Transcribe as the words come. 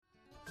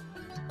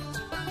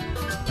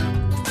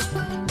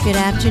Good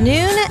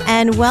afternoon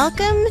and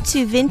welcome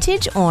to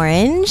Vintage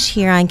Orange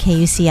here on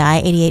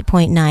KUCI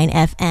 88.9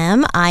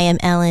 FM. I am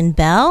Ellen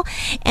Bell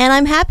and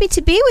I'm happy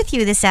to be with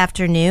you this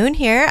afternoon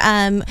here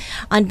on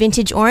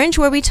Vintage Orange,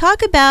 where we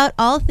talk about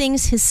all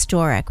things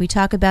historic. We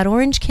talk about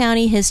Orange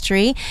County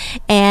history,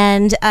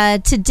 and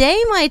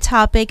today my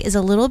topic is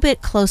a little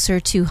bit closer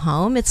to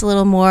home. It's a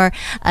little more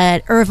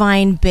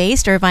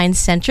Irvine-based,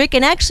 Irvine-centric,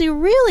 and actually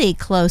really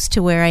close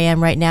to where I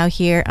am right now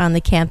here on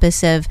the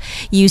campus of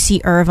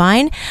UC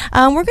Irvine.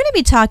 We're going to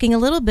be talking a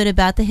little bit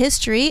about the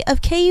history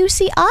of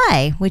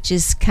KUCI, which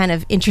is kind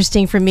of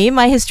interesting for me.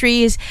 My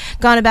history has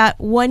gone about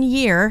 1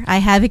 year. I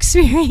have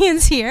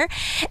experience here,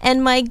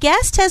 and my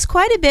guest has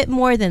quite a bit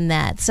more than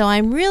that. So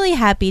I'm really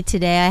happy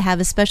today. I have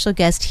a special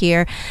guest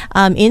here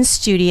in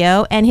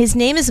studio, and his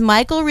name is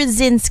Michael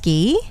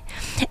Rosinski.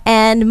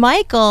 And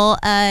Michael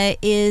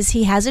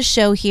he has a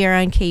show here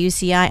on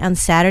KUCI on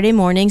Saturday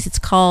mornings. It's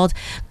called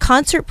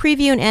Concert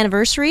Preview and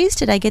Anniversaries.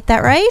 Did I get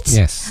that right?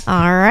 Yes.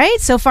 All right.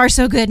 So far,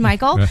 so good,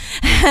 Michael.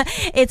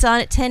 It's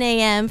on at 10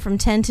 a.m. from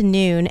 10 to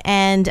noon,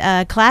 and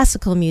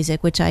classical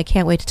music, which I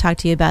can't wait to talk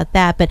to you about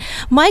that. But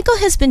Michael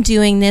has been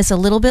doing this a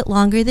little bit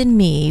longer than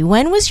me.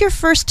 When was your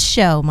first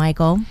show,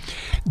 Michael?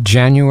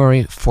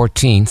 January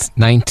 14th,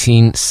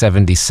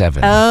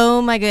 1977.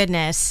 Oh, my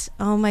goodness.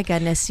 Oh, my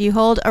goodness. You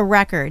hold a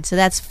record. So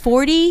that's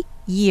 40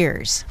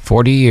 years.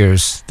 40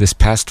 years this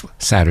past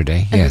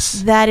Saturday,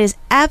 yes. That is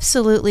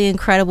absolutely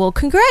incredible.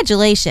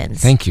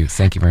 Congratulations. Thank you.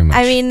 Thank you very much.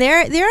 I mean,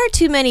 there are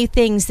too many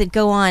things that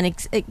go on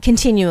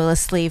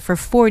continuously for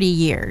 40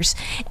 years.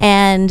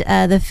 And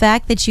the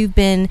fact that you've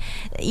been,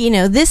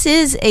 this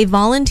is a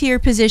volunteer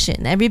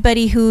position.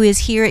 Everybody who is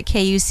here at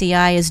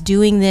KUCI is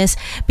doing this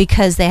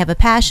because they have a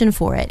passion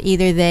for it.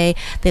 Either they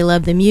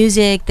love the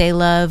music, they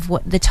love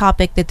the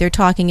topic that they're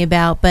talking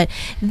about. But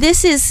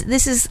this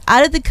is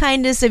out of the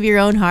kindness of your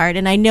own heart.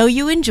 And I know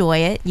you enjoy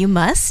it. You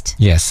must.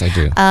 Yes, I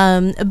do.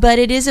 But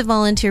it is a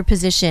volunteer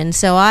position.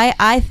 So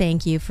I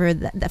thank you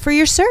for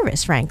your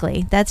service,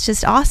 frankly. That's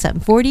just awesome.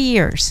 40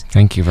 years.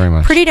 Thank you very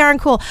much. Pretty darn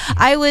cool.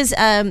 I was,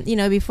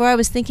 before I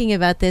was thinking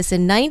about this,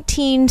 in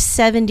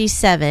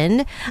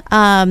 1977,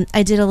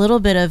 I did a little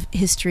bit of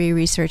history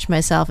research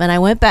myself. And I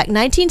went back,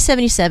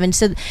 1977.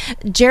 So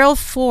Gerald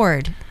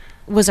Ford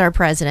was our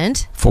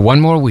president. For one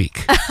more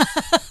week.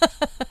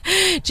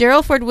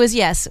 Gerald Ford was,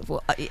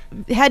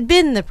 had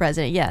been the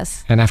president,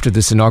 yes. And after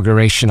this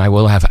inauguration, I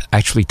will have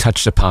actually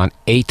touched upon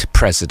 8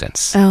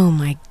 presidents. Oh,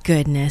 my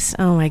goodness.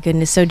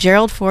 So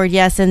Gerald Ford,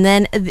 yes. And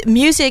then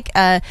music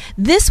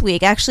this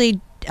week,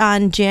 actually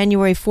on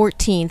January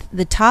 14th,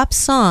 the top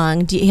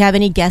song, do you have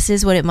any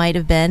guesses what it might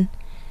have been?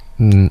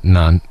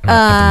 None at the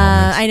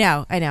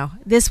moment. I know.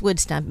 This would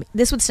stump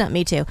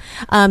me too.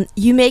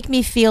 You Make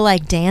Me Feel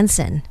Like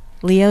Dancin',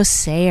 Leo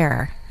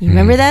Sayer. You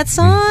remember that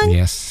song?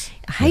 Yes.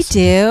 I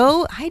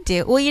do.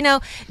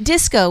 Well,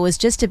 disco was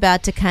just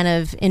about to kind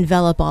of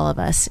envelop all of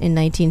us in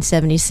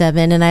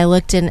 1977, and I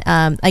looked in,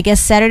 I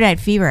guess Saturday Night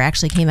Fever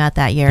actually came out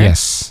that year.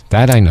 Yes,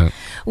 that I know.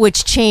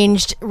 Which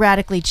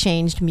radically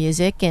changed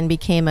music and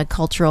became a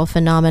cultural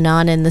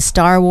phenomenon. And the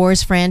Star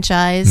Wars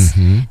franchise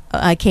came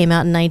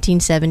out in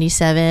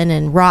 1977,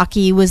 and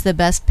Rocky was the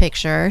best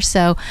picture.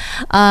 So,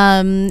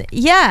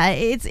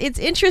 it's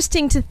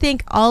interesting to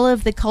think all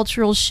of the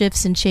cultural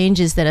shifts and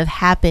changes that have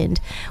happened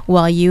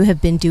while you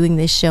have been doing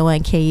this show on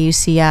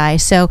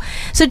KUCI. So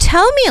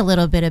tell me a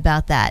little bit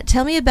about that.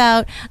 Tell me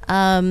about,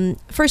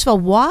 first of all,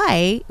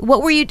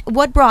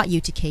 what brought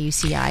you to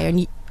KUCI,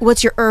 and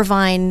what's your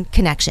Irvine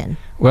connection?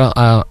 Well,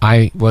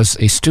 I was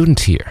a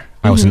student here.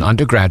 I was an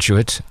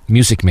undergraduate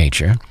music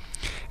major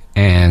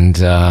and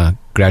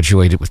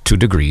graduated with 2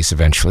 degrees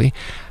eventually,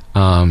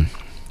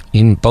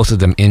 in both of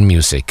them in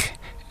music.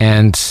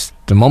 And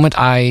the moment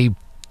I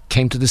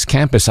came to this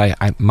campus,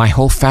 my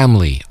whole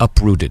family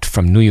uprooted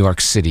from New York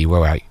City,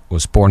 where I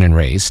was born and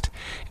raised,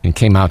 and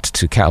came out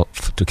to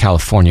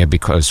California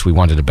because we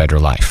wanted a better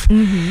life.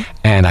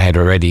 And I had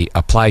already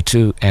applied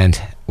to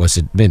and was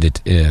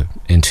admitted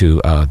into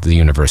the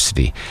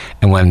university.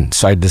 And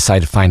so I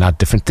decided to find out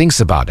different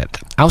things about it.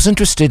 I was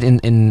interested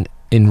in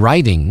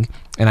writing,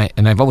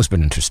 and I've always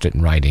been interested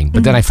in writing.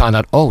 But then I found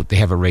out, they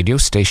have a radio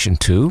station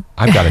too.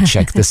 I've got to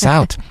check this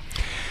out.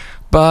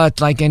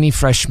 But like any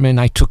freshman,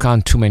 I took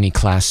on too many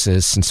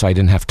classes, and so I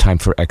didn't have time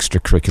for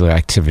extracurricular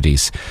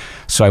activities.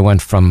 So I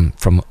went from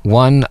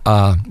one,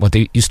 what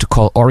they used to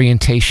call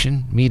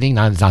orientation meeting,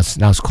 now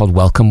it's called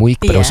Welcome Week,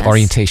 but it was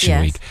orientation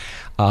week,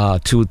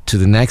 to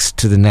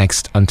the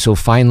next, until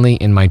finally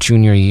in my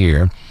junior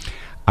year,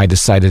 I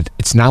decided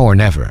it's now or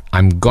never.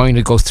 I'm going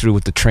to go through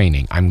with the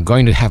training. I'm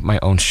going to have my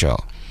own show,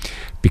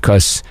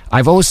 because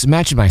I've always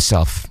imagined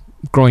myself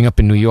growing up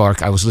in New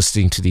York. I was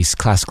listening to these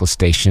classical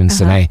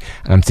stations, and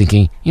I'm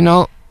thinking,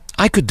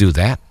 I could do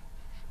that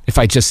if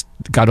I just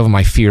got over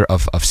my fear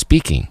of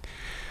speaking.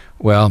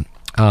 Well,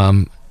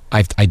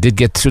 I did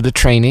get through the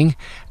training,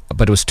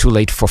 but it was too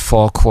late for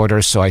fall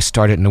quarter, so I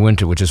started in the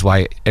winter, which is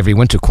why every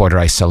winter quarter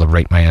I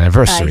celebrate my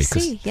anniversary. I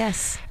see,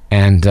 yes.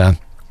 And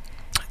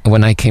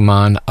when I came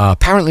on,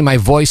 apparently my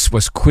voice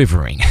was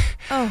quivering.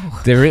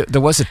 Oh.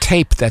 There was a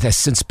tape that has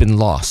since been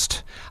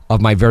lost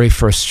of my very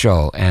first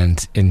show,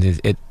 and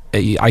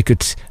I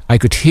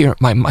could hear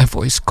my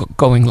voice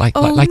going like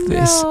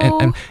this,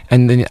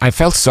 and then I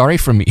felt sorry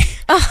for me.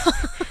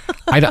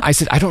 I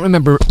said I don't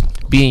remember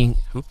being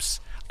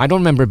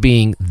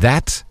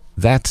that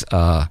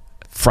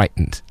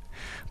frightened,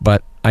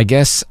 but I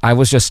guess I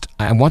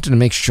wanted to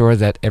make sure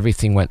that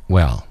everything went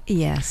well.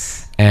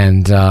 Yes.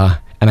 And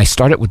I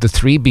started with the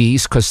 3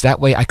 Bs because that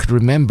way I could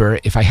remember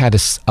if I had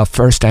a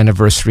first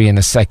anniversary and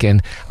a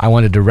second, I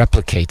wanted to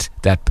replicate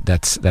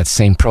that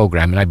same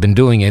program. And I've been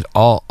doing it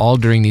all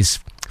during these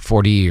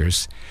 40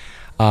 years.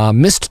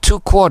 Missed 2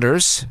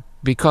 quarters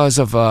because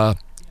of a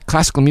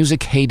classical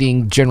music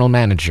hating general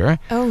manager.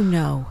 Oh,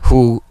 no.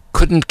 Who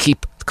couldn't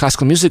keep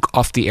classical music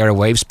off the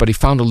airwaves, but he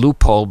found a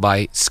loophole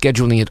by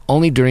scheduling it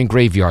only during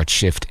graveyard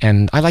shift.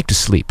 And I like to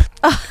sleep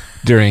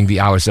during the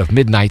hours of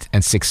midnight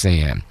and 6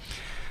 a.m.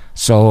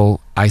 So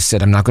I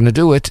said, I'm not going to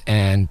do it.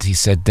 And he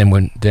said,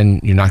 then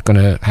you're not going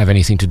to have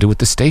anything to do with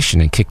the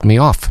station, and kicked me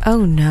off.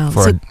 Oh, no.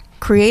 So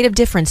creative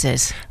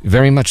differences.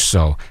 Very much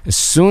so. As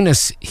soon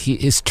as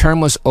his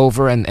term was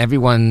over and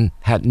everyone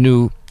had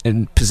new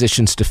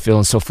positions to fill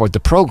and so forth, the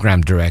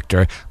program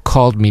director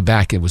called me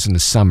back, it was in the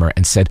summer,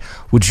 and said,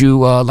 would you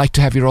like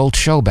to have your old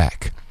show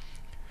back?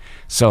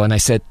 And I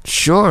said,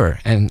 sure.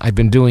 And I've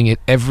been doing it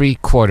every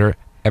quarter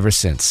ever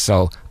since.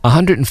 So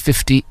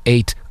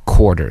 158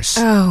 quarters.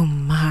 Oh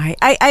my.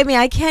 I mean,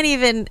 I can't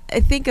even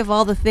think of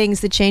all the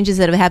changes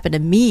that have happened to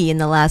me in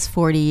the last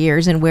 40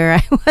 years and where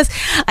I was.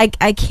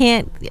 I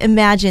can't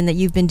imagine that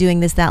you've been doing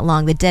this that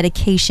long, the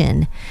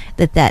dedication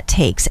that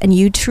takes. And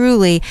you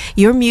truly,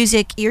 your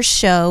music, your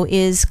show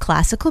is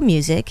classical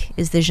music,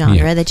 is the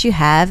genre that you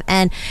have.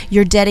 And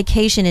your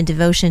dedication and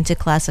devotion to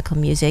classical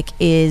music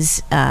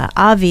is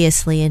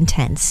obviously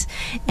intense.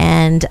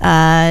 And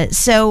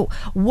so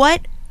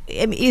what...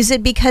 Is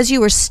it because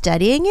you were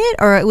studying it,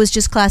 or it was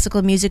just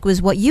classical music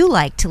was what you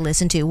liked to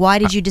listen to? Why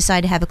did you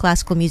decide to have a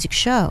classical music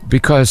show?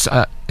 Because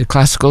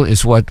classical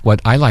is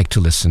what I like to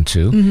listen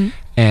to. Mm-hmm.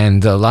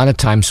 And a lot of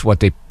times what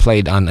they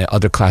played on the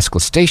other classical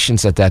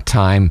stations at that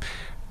time,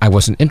 I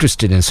wasn't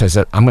interested in. So I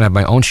said, I'm going to have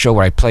my own show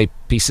where I play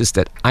pieces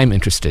that I'm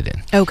interested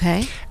in.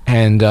 Okay.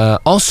 And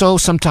also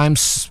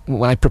sometimes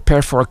when I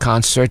prepare for a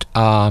concert,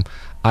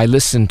 I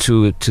listen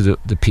to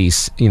the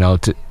piece,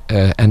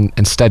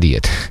 and study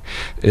it,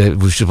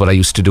 which is what I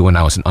used to do when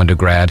I was an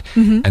undergrad,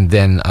 and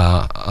then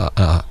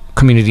a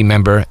community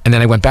member, and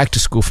then I went back to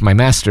school for my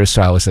master's,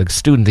 so I was a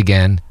student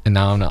again, and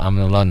now I'm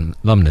an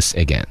alumnus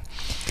again.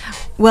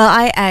 Well,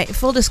 I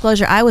full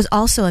disclosure, I was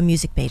also a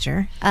music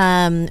major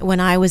when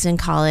I was in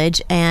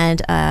college,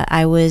 and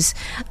I was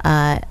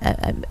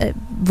a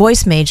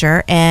voice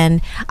major,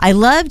 and I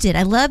loved it.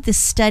 I loved the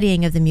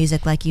studying of the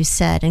music, like you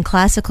said, and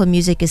classical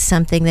music is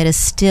something that is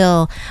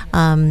still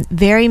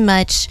very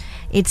much...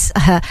 It's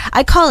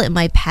I call it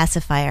my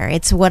pacifier.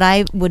 It's what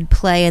I would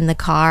play in the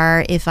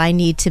car if I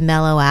need to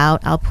mellow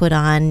out. I'll put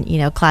on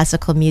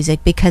classical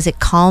music because it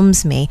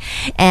calms me.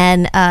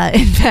 And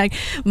in fact,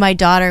 my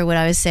daughter, when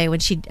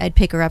I'd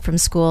pick her up from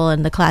school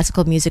and the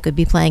classical music would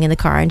be playing in the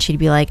car, and she'd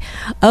be like,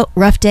 "Oh,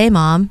 rough day,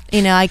 Mom.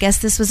 I guess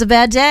this was a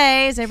bad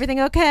day. Is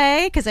everything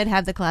okay?" Because I'd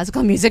have the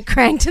classical music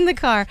cranked in the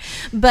car.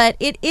 But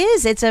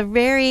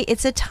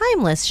it's a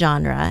timeless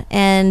genre,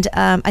 and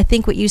I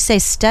think what you say,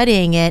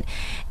 studying it.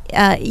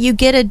 You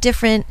get a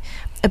different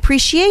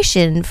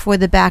appreciation for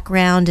the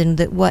background and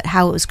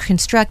how it was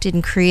constructed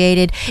and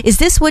created. Is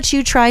this what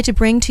you try to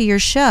bring to your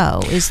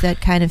show? Is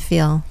that kind of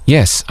feel?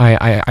 Yes,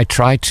 I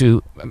try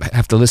to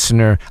have the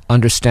listener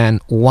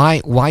understand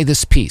why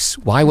this piece,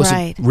 why was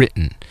it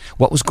written,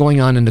 what was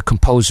going on in the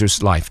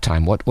composer's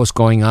lifetime, what was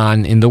going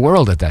on in the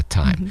world at that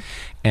time.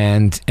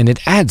 And it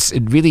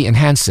really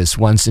enhances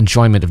one's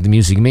enjoyment of the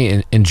music. You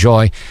may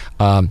enjoy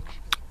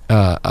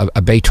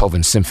a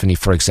Beethoven symphony,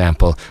 for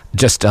example,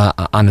 just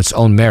on its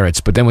own merits.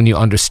 But then when you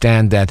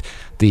understand that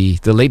the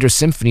later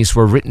symphonies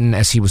were written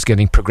as he was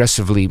getting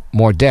progressively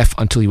more deaf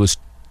until he was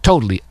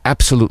totally,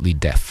 absolutely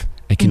deaf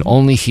and can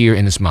only hear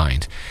in his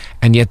mind.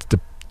 And yet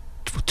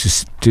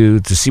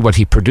to see what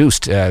he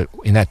produced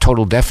in that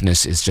total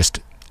deafness is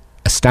just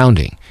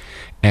astounding.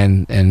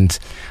 And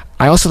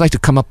I also like to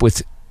come up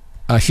with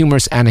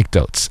humorous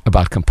anecdotes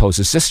about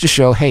composers just to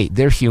show, hey,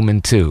 they're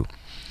human too.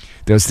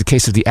 There was the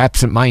case of the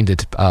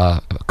absent-minded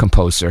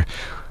composer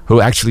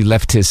who actually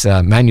left his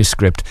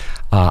manuscript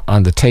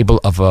on the table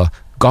of a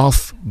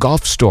golf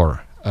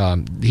store.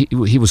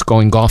 He was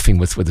going golfing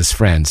with his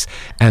friends,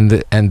 and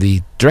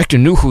the director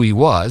knew who he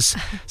was,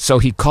 so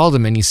he called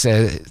him and he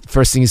said,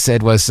 first thing he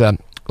said was,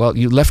 "Well,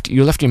 you left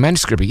your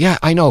manuscript." "Yeah,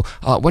 I know.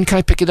 When can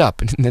I pick it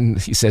up?" And then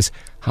he says,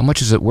 "How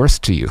much is it worth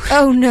to you?"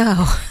 Oh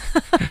no!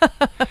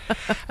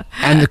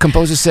 And the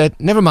composer said,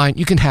 "Never mind,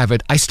 you can have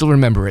it. I still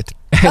remember it."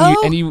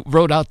 And he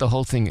wrote out the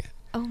whole thing.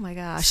 Oh my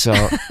gosh! So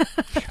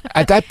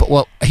at that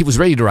point, he was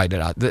ready to write it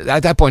out.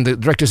 At that point, the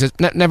director says,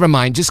 "Never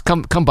mind, just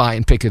come by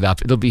and pick it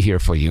up. It'll be here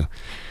for you."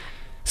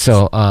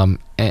 So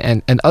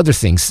and other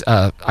things.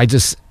 I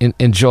just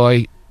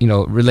enjoy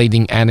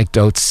relating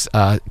anecdotes,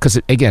 because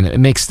again, it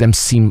makes them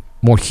seem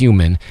more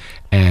human,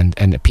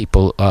 and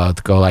people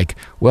go like,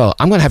 well,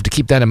 I'm going to have to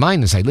keep that in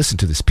mind as I listen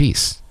to this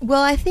piece.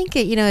 Well, I think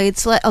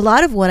it's a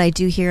lot of what I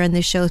do here on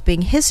this show is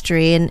being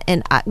history,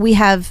 and we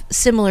have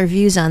similar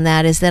views on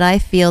that. Is that I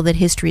feel that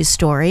history is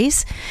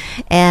stories,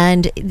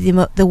 and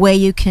the way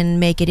you can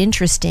make it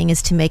interesting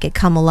is to make it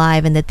come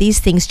alive, and that these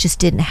things just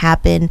didn't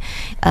happen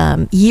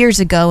years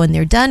ago and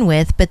they're done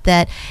with, but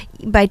that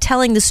by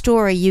telling the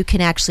story, you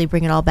can actually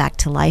bring it all back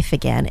to life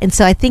again. And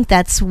so I think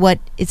that's what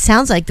it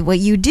sounds like. What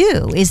you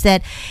do is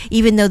that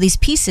even though these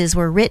pieces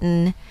were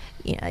written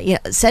a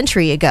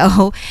century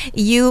ago,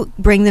 you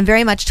bring them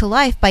very much to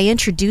life by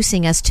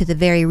introducing us to the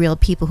very real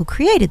people who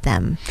created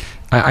them.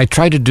 I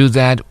try to do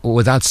that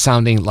without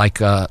sounding like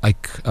a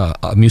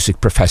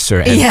music professor.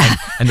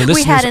 And the listeners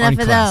we had enough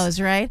of class.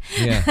 Those, right?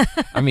 Yeah.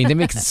 I mean, they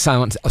make it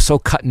sound so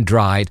cut and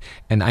dried,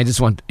 and I just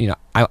want,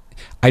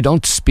 I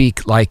don't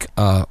speak like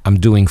I'm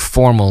doing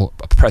formal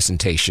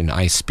presentation.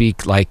 I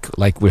speak like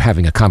we're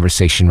having a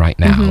conversation right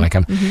now.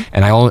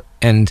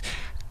 And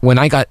when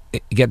I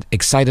get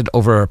excited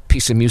over a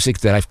piece of music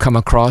that I've come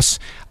across,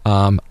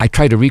 I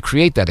try to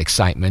recreate that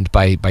excitement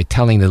by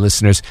telling the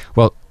listeners,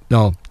 well,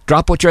 no,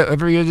 drop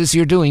whatever it is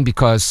you're doing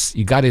because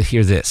you got to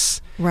hear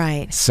this.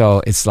 Right.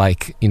 So it's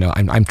like,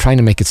 I'm trying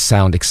to make it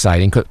sound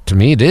exciting. 'Cause to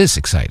me, it is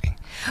exciting.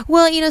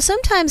 Well,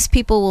 sometimes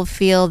people will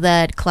feel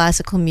that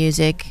classical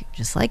music,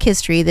 just like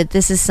history, that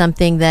this is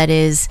something that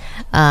is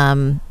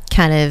kind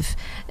of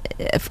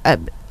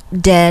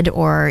dead,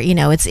 or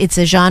it's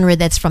a genre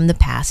that's from the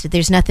past.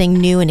 There's nothing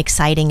new and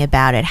exciting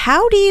about it.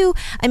 How do you,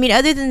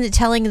 other than the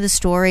telling of the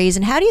stories,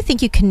 and how do you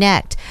think you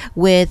connect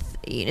with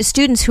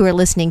students who are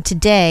listening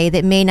today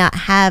that may not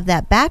have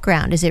that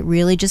background? Is it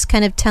really just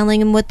kind of telling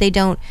them what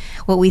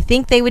we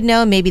think they would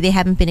know, and maybe they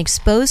haven't been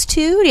exposed to?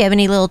 Do you have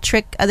any little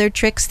other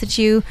tricks that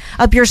you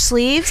up your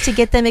sleeves to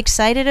get them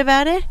excited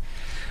about it?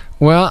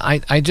 Well,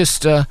 I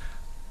just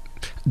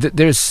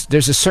there's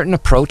a certain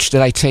approach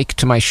that I take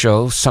to my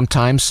show.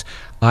 Sometimes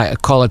I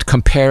call it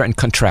compare and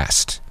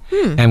contrast.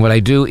 And what I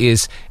do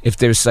is, if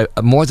there's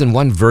more than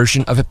one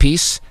version of a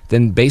piece,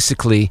 then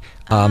basically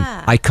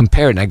I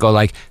compare it and I go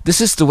like,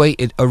 this is the way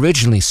it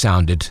originally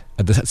sounded.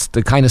 That's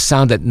the kind of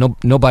sound that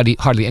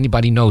hardly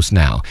anybody knows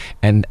now.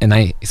 And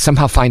I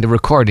somehow find a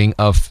recording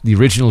of the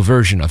original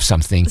version of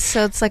something.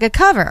 So it's like a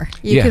cover.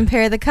 You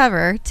compare the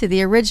cover to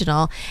the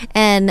original.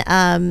 And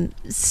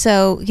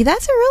so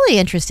that's a really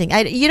interesting.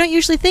 You don't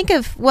usually think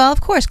of, well,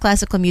 of course,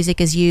 classical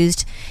music is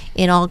used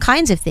in all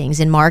kinds of things,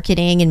 in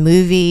marketing and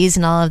movies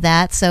and all of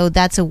that. So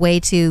that's a way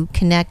to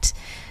connect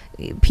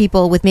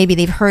people with, maybe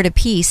they've heard a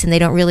piece and they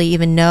don't really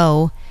even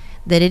know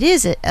that it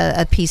is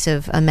a piece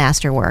of a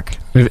masterwork.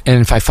 And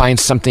if I find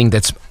something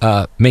that's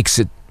makes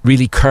it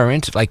really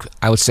current, like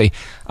I would say,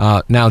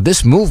 now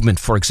this movement,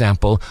 for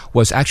example,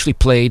 was actually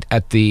played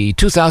at the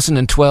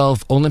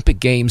 2012 Olympic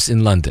Games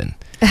in London.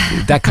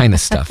 That kind of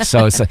stuff.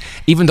 So it's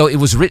even though it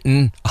was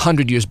written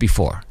 100 years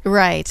before.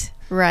 Right.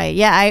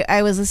 Yeah,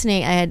 I was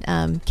listening. I had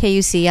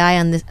KUCI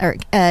on this, or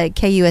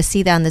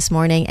KUSC on this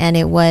morning, and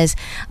it was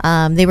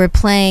they were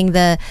playing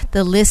the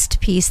Liszt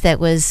piece that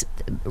was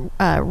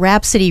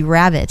Rhapsody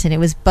Rabbit, and it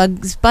was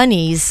Bugs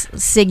Bunny's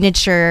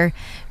signature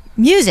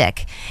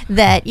music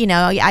that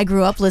I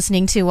grew up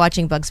listening to,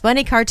 watching Bugs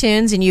Bunny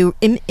cartoons, and you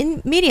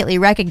immediately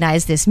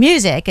recognize this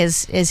music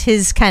as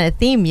his kind of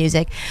theme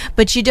music,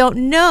 but you don't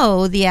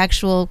know the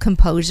actual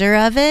composer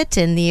of it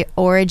and the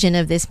origin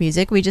of this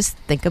music. We just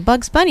think of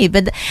Bugs Bunny,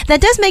 but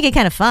that does make it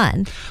kind of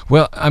fun.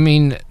 Well,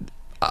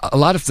 a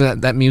lot of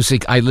that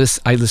music I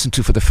listen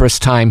to for the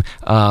first time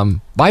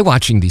by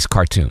watching these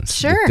cartoons.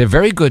 Sure, they're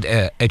very good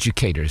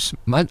educators.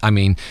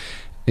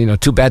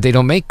 Too bad they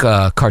don't make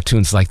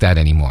cartoons like that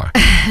anymore.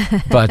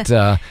 But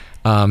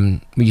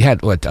we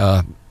had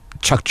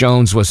Chuck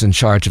Jones was in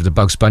charge of the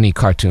Bugs Bunny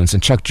cartoons,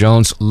 and Chuck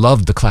Jones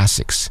loved the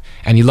classics,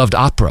 and he loved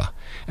opera.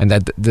 And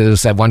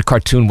there's that one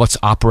cartoon, What's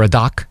Opera,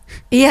 Doc?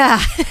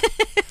 Yeah.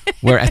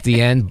 Where at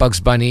the end, Bugs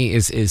Bunny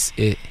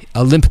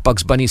a limp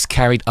Bugs Bunny is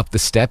carried up the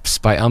steps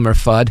by Elmer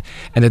Fudd,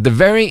 and at the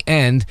very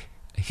end,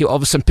 he all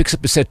of a sudden picks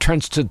up his head,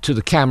 turns to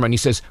the camera, and he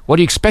says, "What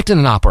do you expect in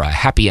an opera? A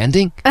happy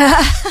ending?"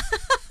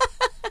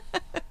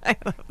 I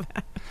love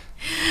that.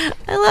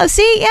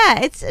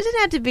 It doesn't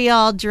have to be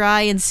all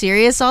dry and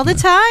serious all the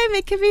time.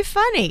 It can be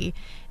funny.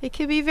 It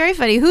can be very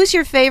funny. Who's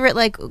your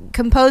favorite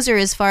composer,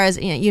 as far as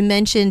you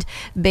mentioned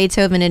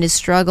Beethoven and his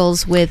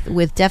struggles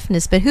with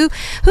deafness, but who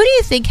do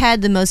you think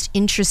had the most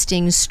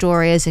interesting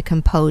story as a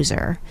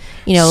composer?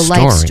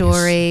 Life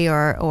story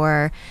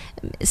or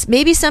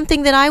maybe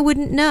something that I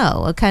wouldn't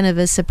know, a kind of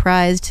a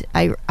surprised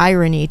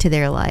irony to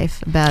their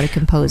life about a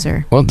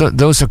composer. Well,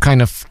 those are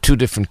kind of two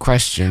different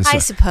questions. I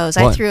suppose.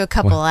 I threw a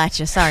couple at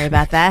you. Sorry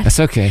about that. That's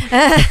okay.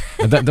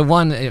 The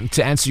one,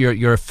 to answer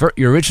your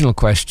original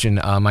question,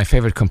 my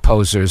favorite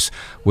composers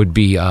would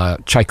be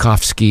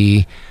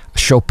Tchaikovsky,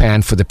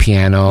 Chopin for the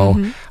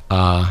piano,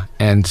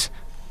 and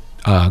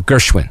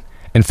Gershwin.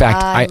 In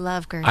fact, I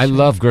love Gershwin. I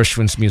love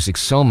Gershwin's music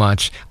so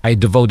much. I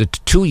devoted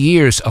 2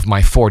 years of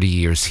my 40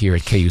 years here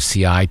at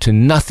KUCI to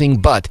nothing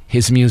but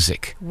his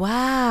music.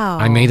 Wow.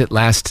 I made it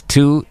last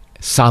 2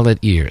 solid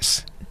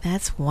years.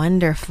 That's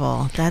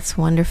wonderful. That's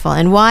wonderful.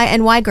 And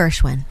why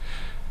Gershwin?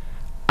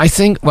 I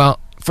think, well,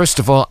 first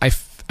of all,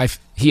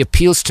 he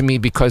appeals to me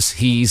because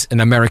he's an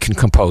American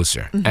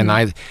composer. Mm-hmm.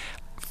 And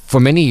for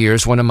many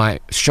years, one of my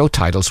show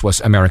titles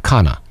was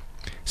Americana.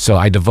 So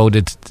I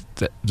devoted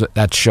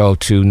that show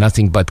to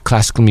nothing but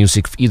classical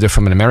music, either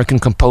from an American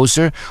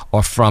composer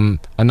or from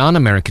a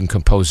non-American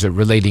composer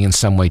relating in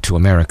some way to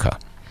America.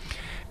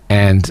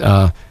 And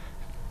I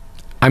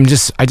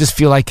just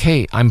feel like,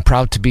 hey, I'm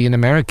proud to be an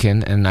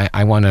American, and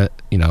I want to,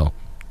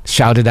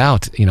 shout it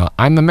out.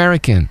 I'm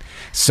American.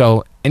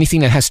 So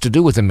anything that has to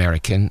do with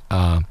American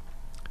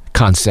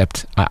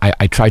concept,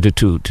 I try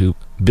to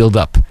build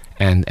up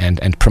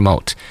and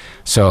promote.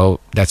 So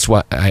that's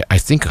what I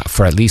think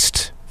for at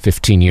least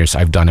 15 years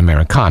I've done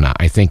Americana.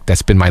 I think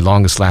that's been my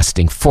longest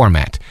lasting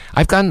format.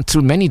 I've gone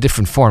through many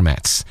different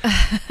formats,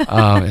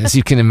 as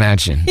you can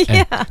imagine.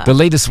 Yeah. And the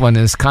latest one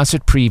is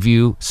concert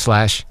preview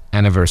 /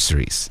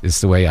 anniversaries is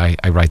the way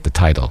I write the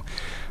title.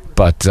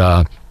 But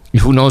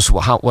who knows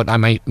what I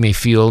may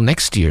feel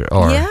next year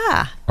or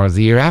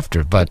the year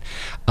after. But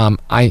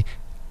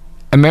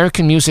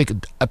American music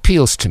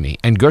appeals to me,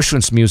 and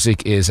Gershwin's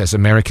music is as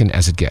American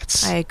as it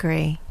gets. I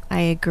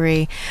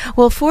agree.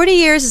 Well, 40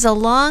 years is a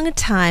long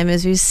time,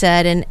 as we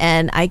said,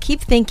 and I keep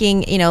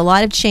thinking, a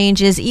lot of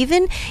changes,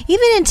 even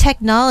in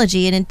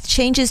technology and in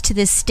changes to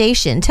this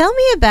station. Tell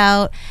me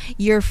about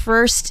your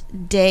first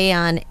day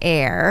on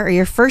air, or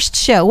your first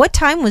show. What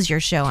time was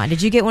your show on?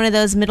 Did you get one of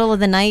those middle of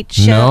the night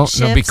shifts?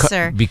 No,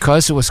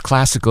 because it was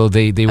classical.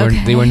 They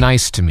were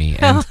nice to me.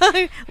 And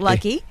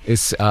lucky.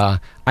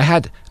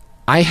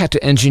 I had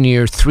to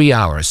engineer 3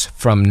 hours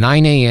from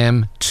 9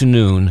 a.m. to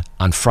noon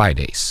on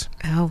Fridays.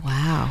 Oh,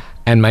 wow.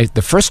 And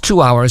the first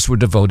 2 hours were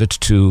devoted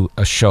to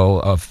a show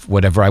of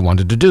whatever I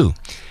wanted to do.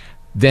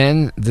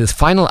 Then the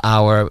final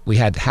hour, we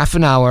had half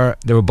an hour.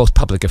 There were both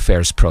public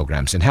affairs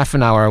programs. And half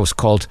an hour was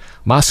called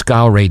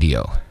Moscow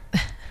Radio.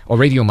 Or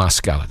Radio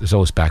Moscow. It was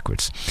always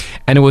backwards.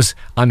 And it was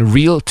on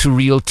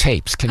reel-to-reel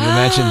tapes. Can you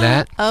imagine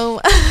that?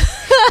 Oh,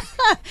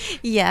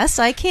 yes,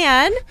 I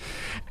can.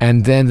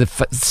 And then the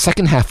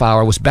second half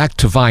hour was back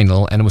to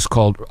vinyl, and it was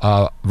called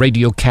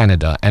Radio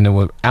Canada. And it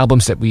were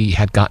albums that we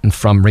had gotten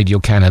from Radio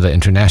Canada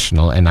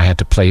International, and I had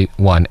to play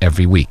one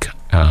every week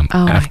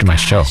after my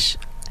show.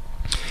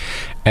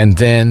 And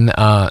then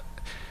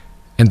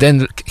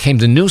came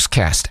the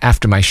newscast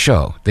after my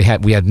show.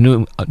 We had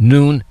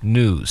noon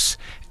news.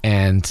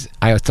 And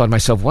I thought to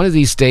myself, one of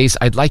these days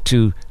I'd like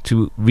to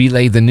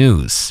relay the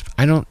news.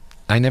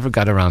 I never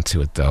got around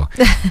to it, though.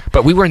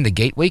 But we were in the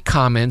Gateway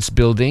Commons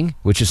building,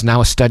 which is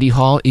now a study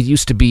hall. It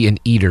used to be an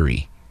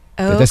eatery.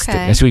 Oh, that's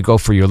where you go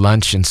for your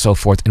lunch and so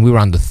forth. And we were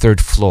on the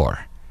 3rd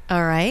floor.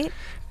 All right.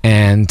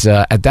 And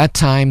at that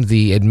time,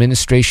 the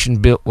administration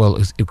built, well, it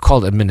was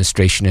called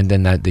administration, and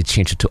then they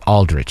changed it to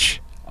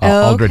Aldrich.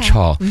 Aldrich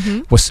Hall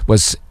was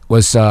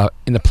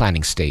in the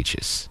planning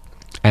stages.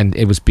 And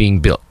it was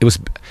being built.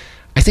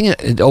 I think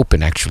it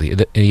opened, actually.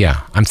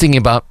 I'm thinking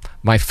about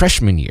my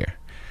freshman year.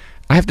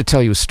 I have to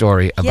tell you a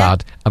story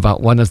about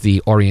one of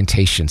the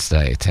orientations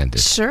that I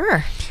attended.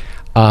 Sure.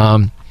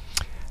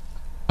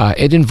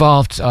 It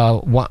involved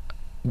a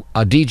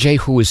DJ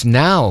who is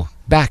now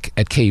back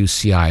at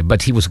KUCI,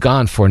 but he was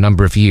gone for a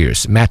number of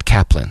years, Matt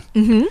Kaplan.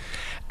 Mm-hmm.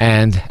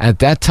 And at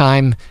that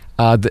time,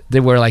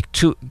 there were like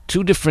two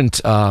different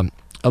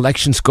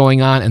elections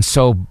going on, and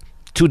so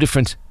 2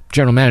 different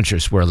general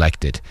managers were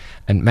elected,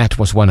 and Matt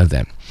was one of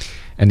them.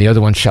 And the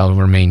other one shall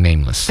remain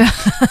nameless.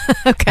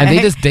 Okay.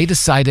 And they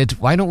decided,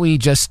 why don't we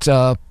just,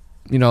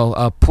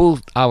 pool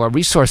our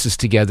resources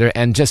together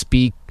and just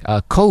be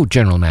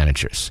co-general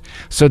managers.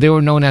 So they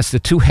were known as the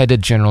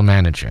 2-headed general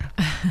manager.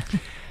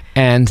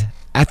 And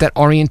at that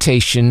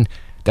orientation,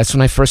 that's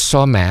when I first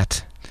saw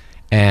Matt.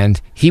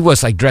 And he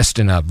was like dressed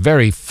in a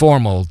very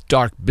formal,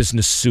 dark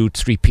business suit,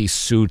 3-piece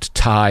suit,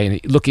 tie, and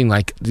looking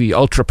like the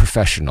ultra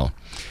professional.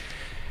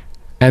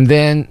 And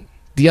then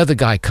the other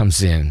guy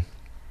comes in,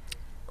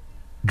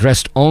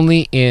 dressed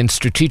only in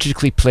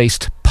strategically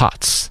placed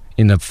pots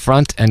in the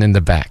front and in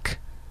the back.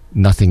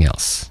 Nothing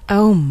else.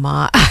 Oh,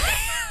 my.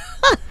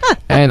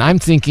 And I'm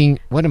thinking,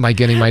 what am I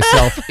getting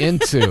myself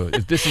into?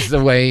 If this is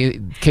the way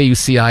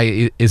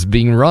KUCI is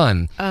being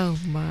run. Oh,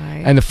 my.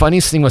 And the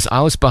funniest thing was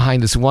I was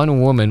behind this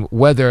one woman,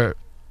 whether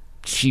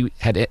she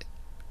had...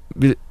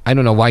 I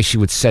don't know why she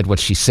would said what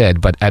she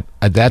said, but at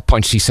that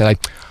point she said,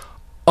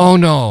 oh,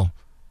 no,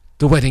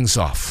 the wedding's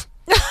off.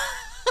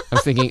 I'm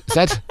thinking, is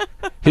that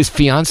his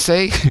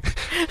fiance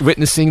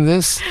witnessing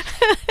this?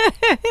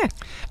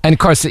 And of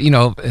course,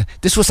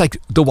 this was like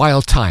the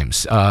wild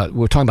times.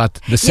 We're talking about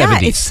the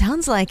 70s. Yeah, it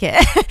sounds like it.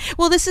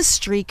 Well, this is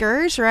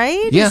Streakers,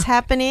 right? Yeah. It's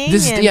happening.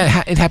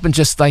 It happened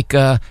just like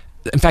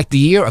in fact, the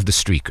year of the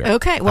streaker.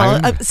 Okay,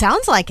 well,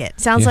 sounds like it.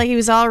 Sounds like he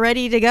was all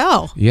ready to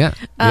go. Yeah.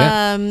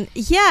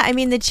 I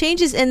mean, the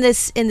changes in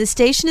the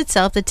station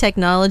itself, the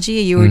technology,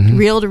 you were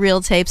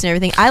reel-to-reel tapes and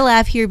everything. I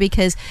laugh here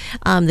because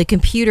the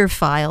computer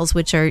files,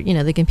 which are,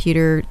 the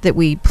computer that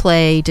we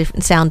play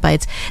different sound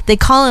bites, they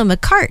call them a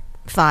cart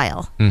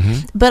file.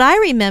 But I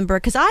remember,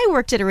 because I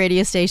worked at a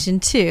radio station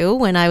too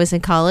when I was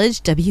in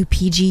college,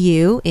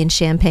 WPGU in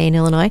Champaign,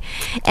 Illinois,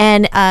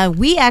 and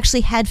we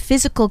actually had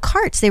physical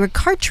carts. They were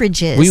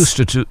cartridges.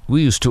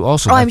 We used to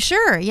also. Oh, I'm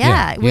sure.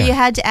 Yeah. Where you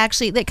had to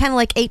actually, kind of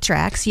like 8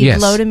 tracks. You'd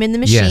load them in the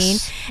machine,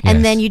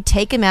 and then you'd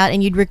take them out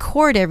and you'd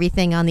record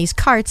everything on these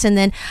carts, and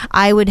then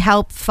I would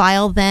help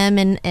file them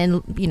and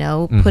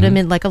put them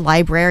in like a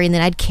library, and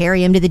then I'd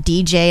carry them to the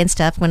DJ and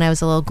stuff when I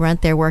was a little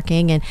grunt there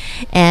working,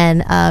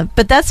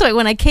 but that's why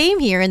when I came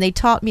here and they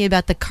taught me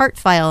about the cart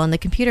file on the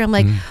computer, I'm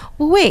like,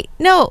 well, wait,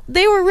 no,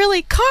 they were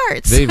really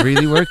carts. They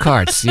really were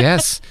carts,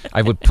 yes.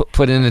 I would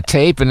put in a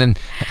tape, and then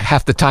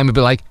half the time I'd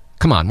be like,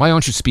 come on, why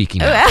aren't you speaking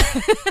now?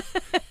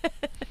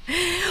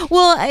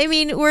 Well, I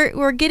mean,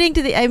 we're getting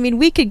to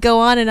we could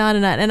go on and on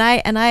and on,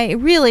 and I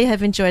really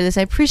have enjoyed this.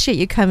 I appreciate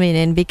you coming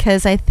in,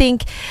 because I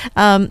think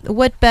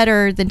what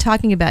better than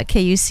talking about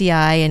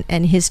KUCI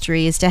and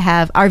history is to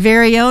have our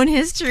very own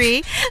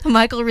history,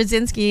 Michael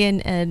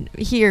Rosinski, and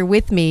here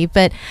with me.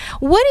 But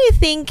what do you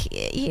think?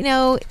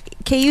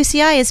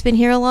 KUCI has been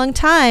here a long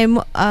time.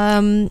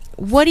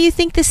 What do you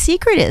think the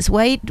secret is?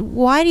 Why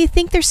do you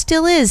think there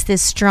still is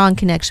this strong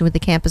connection with the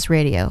campus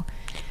radio?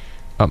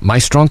 My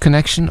strong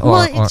connection?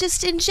 Or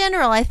just in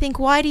general, I think,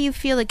 why do you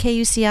feel that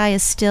KUCI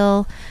is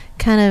still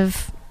kind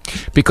of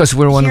because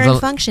we're one of the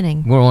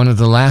functioning? We're one of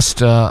the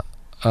last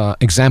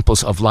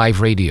examples of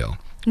live radio.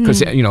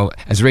 Because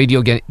as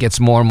radio gets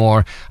more and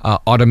more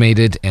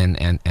automated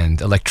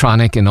and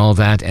electronic and all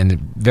that, and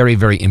very,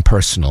 very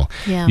impersonal.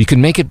 Yeah. You can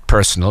make it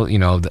personal.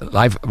 The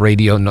live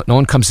radio, no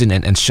one comes in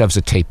and shoves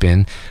a tape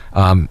in,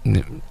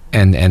 and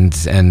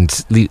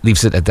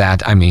leaves it at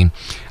that. I mean,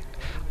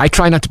 I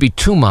try not to be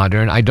too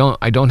modern. I don't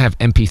have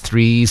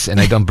MP3s, and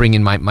I don't bring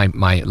in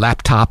my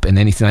laptop and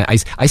anything.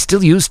 I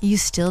still use. You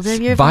still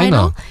do your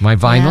vinyl? My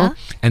vinyl,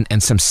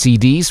 and some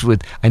CDs.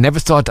 I never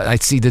thought that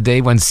I'd see the day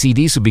when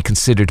CDs would be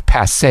considered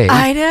passé.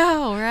 I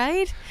know,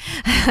 right?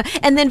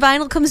 And then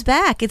vinyl comes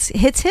back. It's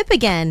hip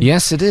again.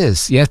 Yes, it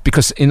is. Yes,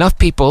 because enough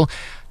people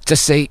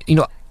just say,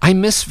 I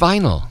miss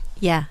vinyl.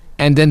 Yeah.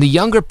 And then the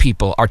younger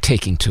people are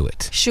taking to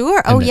it.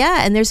 Sure.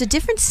 And there's a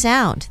different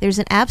sound. There's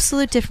an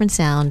absolute different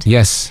sound.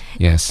 Yes.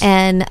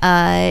 And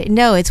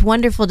no, it's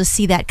wonderful to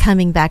see that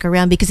coming back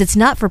around, because it's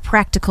not for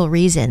practical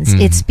reasons.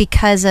 It's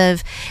because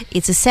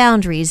it's a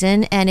sound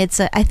reason, and it's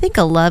I think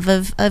a love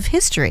of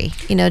history.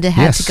 To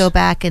have to go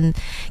back and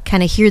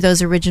kind of hear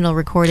those original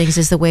recordings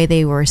as the way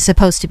they were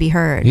supposed to be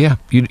heard. Yeah,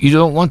 you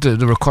don't want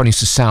the recordings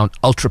to sound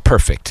ultra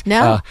perfect.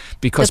 No,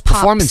 because the pops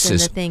performances,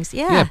 and the things.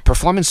 Yeah,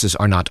 performances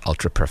are not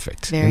ultra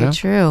perfect. Very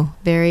true.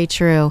 Very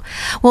true.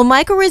 Well,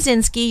 Michael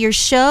Rosinski, your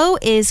show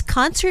is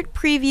Concert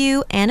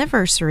Preview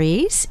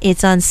Anniversaries.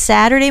 It's on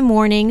Saturday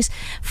mornings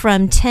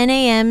from 10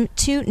 a.m.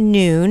 to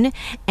noon,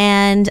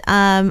 and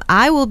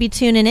I will be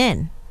tuning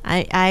in.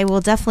 I will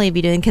definitely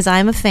be doing, because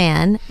I'm a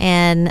fan,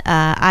 and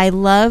I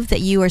love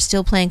that you are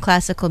still playing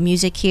classical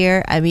music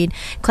here. I mean,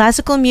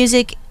 classical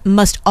music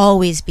must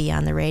always be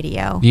on the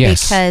radio,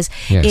 because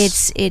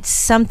it's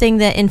something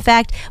that, in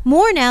fact,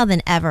 more now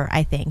than ever,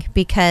 I think,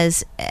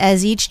 because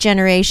as each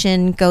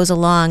generation goes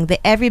along,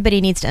 everybody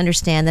needs to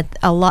understand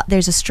that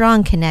there's a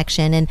strong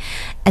connection, and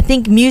I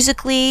think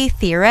musically,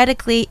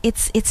 theoretically,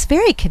 it's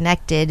very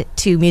connected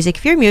to music.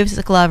 If you're a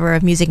music lover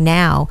of music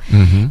now,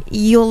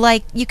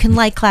 you can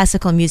like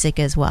classical music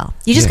as well.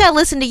 You just got to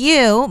listen to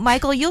you,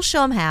 Michael. You'll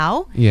show them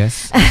how.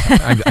 Yes,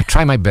 I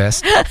try my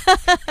best,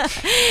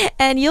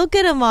 and you'll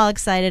get them all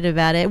excited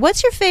about it.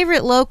 What's your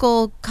favorite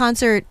local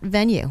concert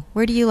venue?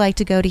 Where do you like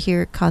to go to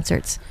hear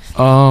concerts?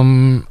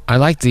 I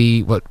like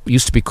what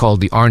used to be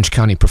called the Orange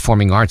County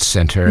Performing Arts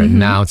Center, and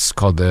now it's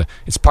part of the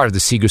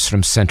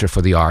Segerstrom Center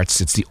for the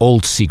Arts. It's the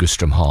old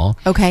Segerstrom Hall.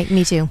 Okay,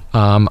 me too.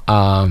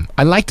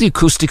 I like the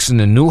acoustics in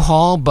the new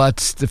hall,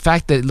 but the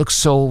fact that it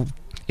looks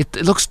it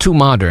looks too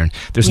modern.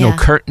 There's no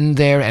curtain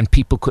there, and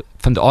people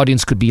from the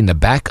audience could be in the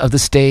back of the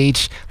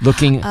stage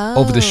looking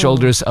over the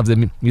shoulders of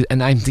the...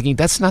 And I'm thinking,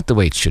 that's not the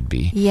way it should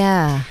be.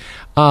 Yeah.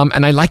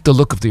 And I like the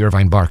look of the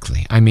Irvine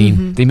Barclay. I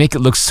mean, they make it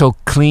look so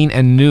clean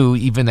and new,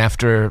 even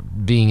after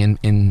being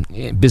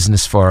in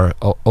business for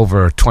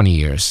over 20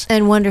 years.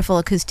 And wonderful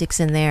acoustics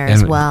in there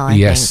as well, I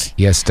think.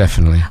 Yes,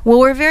 definitely. Well,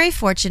 we're very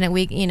fortunate.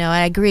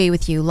 I agree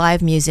with you.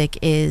 Live music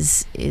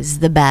is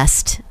the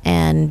best,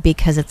 and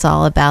because it's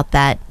all about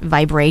that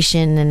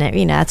vibration,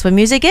 and that's what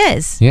music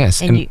is. Yes,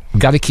 and we've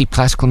got to keep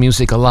classical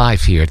music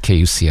alive here at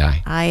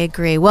KUCI. I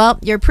agree. Well,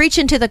 you're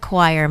preaching to the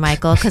choir,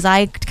 Michael, because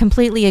I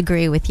completely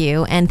agree with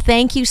you, and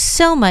thank you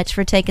so much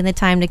for taking the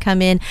time to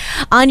come in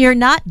on your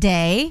not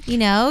day.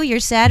 Your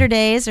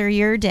Saturdays are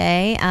your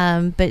day,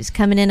 but it's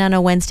coming in on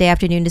a Wednesday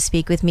afternoon to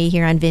speak with me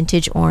here on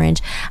Vintage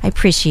Orange. I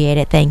appreciate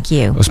it. Thank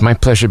you. It was my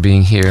pleasure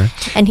being here.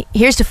 And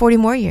here's to 40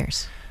 more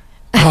years.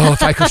 Oh,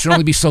 if I should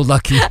only be so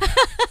lucky.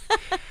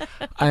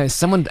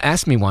 Someone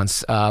asked me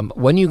once,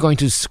 when are you going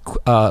to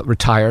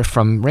retire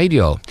from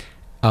radio?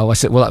 I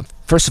said, well,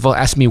 first of all,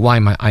 ask me why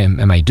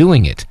am I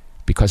doing it?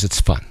 Because it's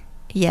fun.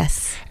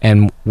 Yes.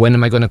 And when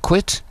am I going to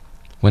quit?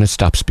 When it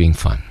stops being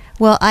fun.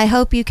 Well, I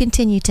hope you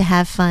continue to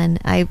have fun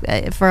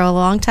for a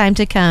long time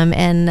to come.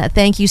 And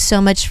thank you so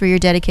much for your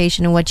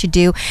dedication and what you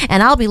do.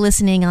 And I'll be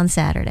listening on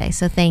Saturday.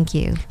 So thank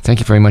you. Thank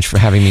you very much for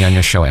having me on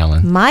your show,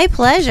 Ellen. My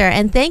pleasure.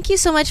 And thank you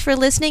so much for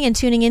listening and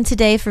tuning in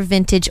today for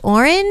Vintage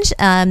Orange.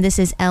 This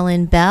is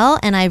Ellen Bell,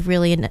 and I've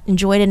really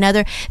enjoyed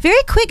another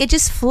very quick. It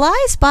just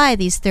flies by,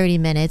 these 30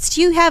 minutes.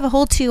 You have a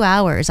whole 2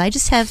 hours. I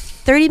just have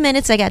 30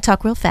 minutes. I got to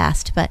talk real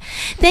fast. But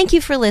thank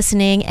you for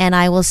listening, and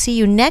I will see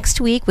you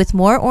next week with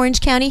more Orange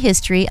County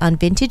history on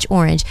Vintage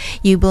Orange.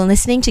 You've been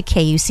listening to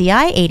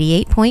KUCI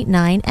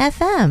 88.9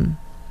 FM.